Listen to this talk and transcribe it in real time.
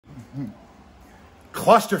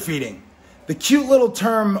Cluster feeding. The cute little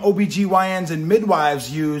term OBGYNs and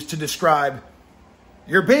midwives use to describe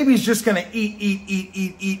your baby's just gonna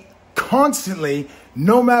eat constantly,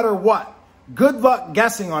 no matter what. Good luck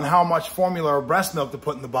guessing on how much formula or breast milk to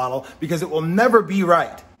put in the bottle because it will never be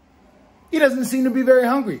right. He doesn't seem to be very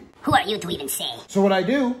hungry. Who are you to even say? So what I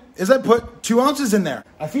do is I put 2 ounces in there.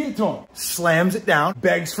 I feed it to him, slams it down,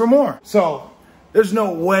 begs for more. So there's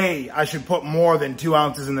no way I should put more than 2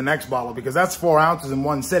 ounces in the next bottle because that's 4 ounces in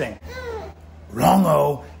one sitting.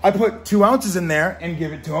 Wrong-o. I put 2 ounces in there and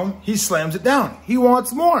give it to him. He slams it down. He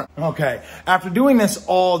wants more. Okay, after doing this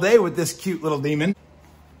all day with this cute little demon,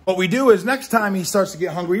 what we do is next time he starts to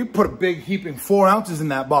get hungry, you put a big heaping 4 ounces in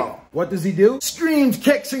that bottle. What does he do? Screams,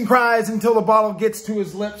 kicks, and cries until the bottle gets to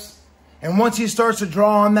his lips. And once he starts to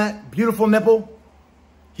draw on that beautiful nipple,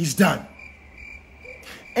 he's done.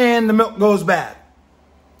 And the milk goes bad.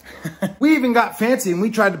 We even got fancy and we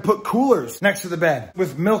tried to put coolers next to the bed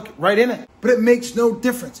with milk right in it. But it makes no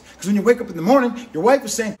difference. Because when you wake up in the morning, your wife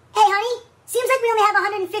is saying, "Hey honey, seems like we only have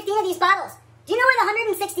 115 of these bottles. Do you know where the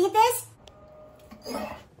 116th is?"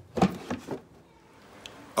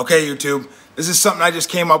 Okay, YouTube, this is something I just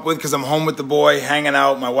came up with because I'm home with the boy, hanging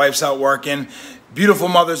out, my wife's out working. Beautiful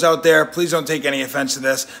mothers out there, please don't take any offense to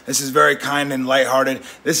this. This is very kind and lighthearted.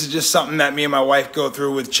 This is just something that me and my wife go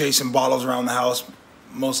through with chasing bottles around the house,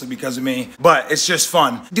 mostly because of me. But it's just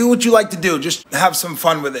fun. Do what you like to do. Just have some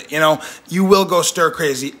fun with it, you know? You will go stir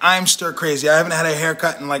crazy. I'm stir crazy. I haven't had a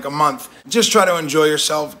haircut in like a month. Just try to enjoy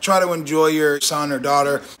yourself. Try to enjoy your son or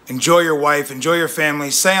daughter. Enjoy your wife. Enjoy your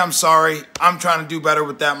family. Say I'm sorry. I'm trying to do better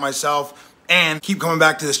with that myself. And keep coming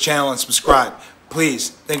back to this channel and subscribe. Please,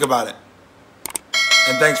 think about it.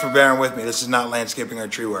 And thanks for bearing with me. This is not landscaping or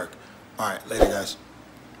tree work. All right, later, guys.